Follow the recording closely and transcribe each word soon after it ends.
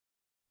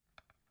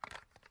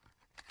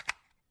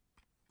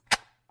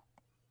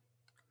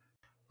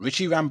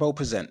Richie Rambo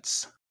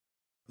presents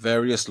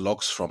Various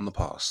Logs from the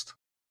Past.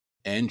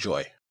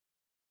 Enjoy.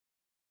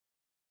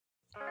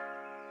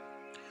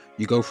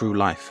 You go through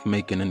life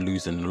making and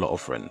losing a lot of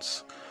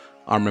friends.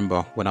 I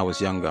remember when I was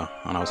younger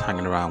and I was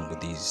hanging around with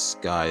these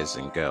guys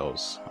and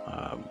girls,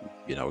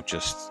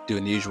 just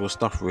doing the usual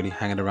stuff, really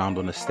hanging around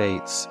on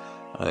estates,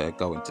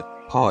 going to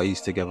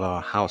parties together,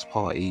 house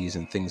parties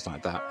and things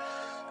like that.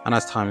 And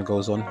as time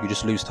goes on, you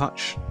just lose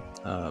touch.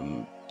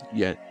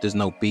 There's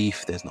no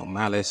beef, there's no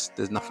malice,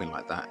 there's nothing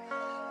like that.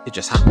 It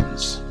just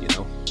happens,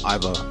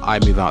 Either I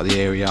move out of the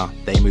area,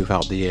 they move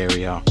out of the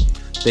area.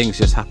 Things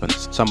just happen.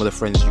 Some of the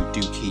friends you do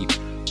keep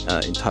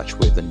in touch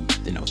with, and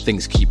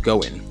things keep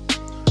going.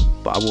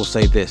 But I will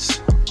say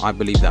this: I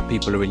believe that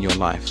people are in your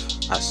life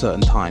at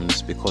certain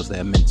times because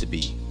they're meant to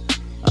be,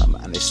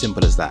 and it's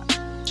simple as that.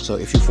 So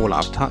if you fall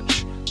out of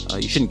touch,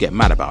 you shouldn't get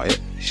mad about it.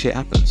 Shit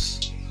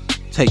happens.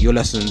 Take your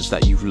lessons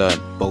that you've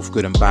learned, both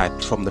good and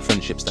bad, from the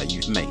friendships that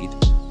you've made,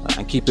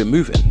 and keep it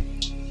moving.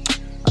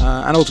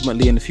 And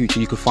ultimately, in the future,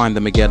 you could find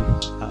them again.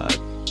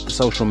 The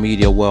social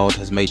media world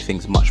has made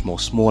things much more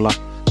smaller,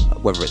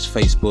 whether it's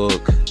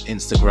Facebook,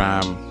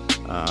 Instagram,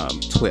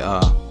 Twitter,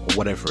 or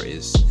whatever it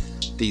is.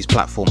 These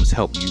platforms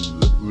help you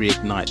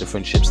reignite the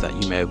friendships that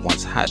you may have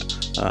once had,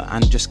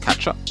 and just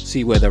catch up,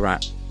 see where they're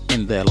at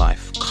in their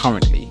life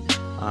currently,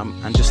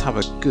 and just have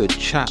a good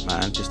chat,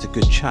 man. Just a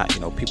good chat.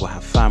 People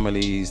have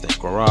families, they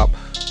grow up,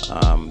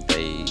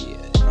 they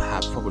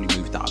have probably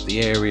moved out of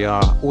the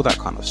area, all that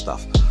kind of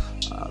stuff.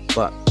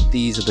 But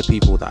these are the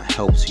people that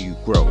helped you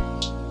grow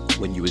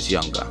when you was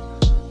younger,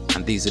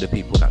 and these are the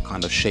people that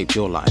kind of shaped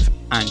your life,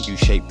 and you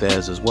shaped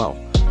theirs as well.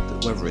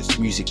 Whether it's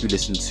music you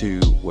listen to,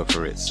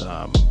 whether it's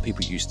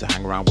people you used to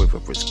hang around with,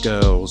 whether it's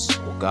girls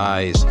or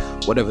guys,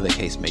 whatever the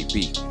case may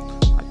be,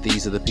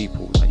 these are the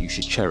people that you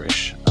should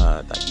cherish,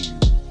 that you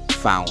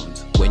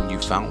found when you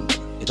found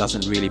them. It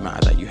doesn't really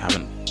matter that you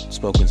haven't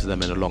spoken to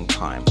them in a long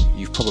time.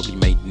 You've probably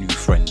made new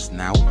friends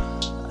now,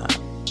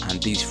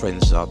 and these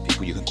friends are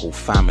people you can call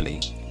family,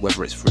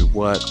 whether it's through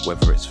work,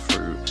 whether it's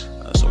through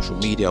social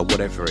media,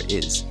 whatever it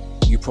is.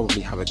 You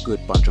probably have a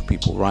good bunch of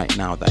people right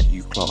now that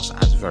you class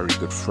as very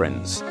good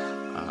friends,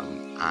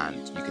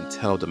 and you can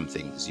tell them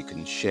things, you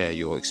can share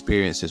your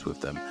experiences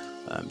with them,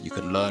 you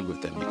can learn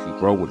with them, you can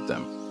grow with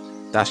them.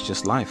 That's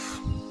just life.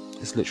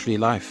 It's literally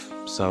life.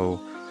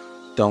 So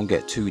don't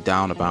get too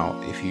down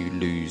about if you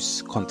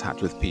lose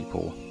contact with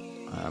people.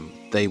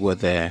 They were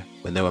there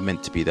when they were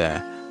meant to be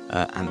there,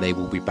 and they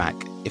will be back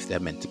if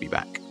they're meant to be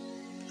back.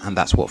 And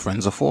that's what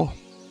friends are for.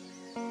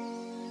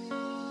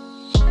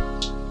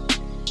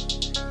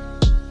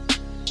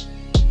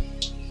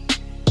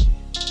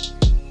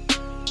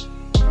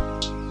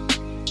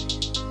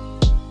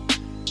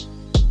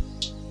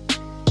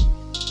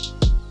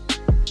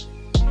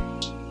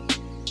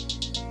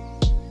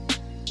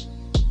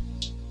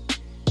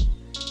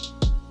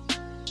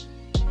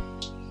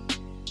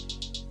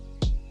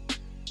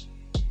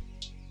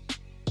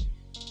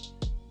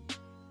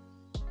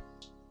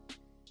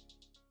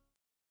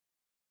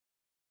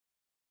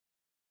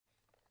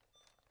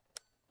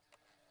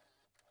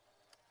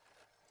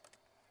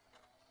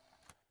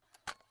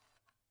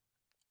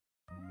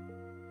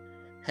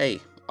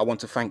 Hey, I want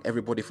to thank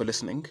everybody for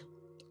listening.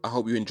 I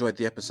hope you enjoyed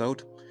the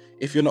episode.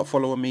 If you're not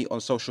following me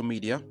on social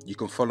media, you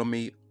can follow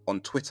me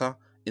on Twitter,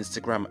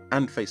 Instagram,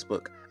 and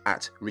Facebook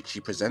at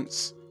Richie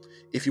Presents.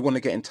 If you want to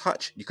get in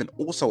touch, you can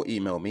also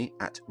email me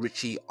at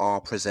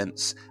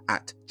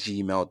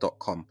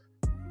richierpresents@gmail.com.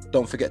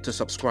 Don't forget to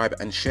subscribe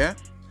and share.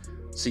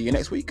 See you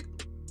next week.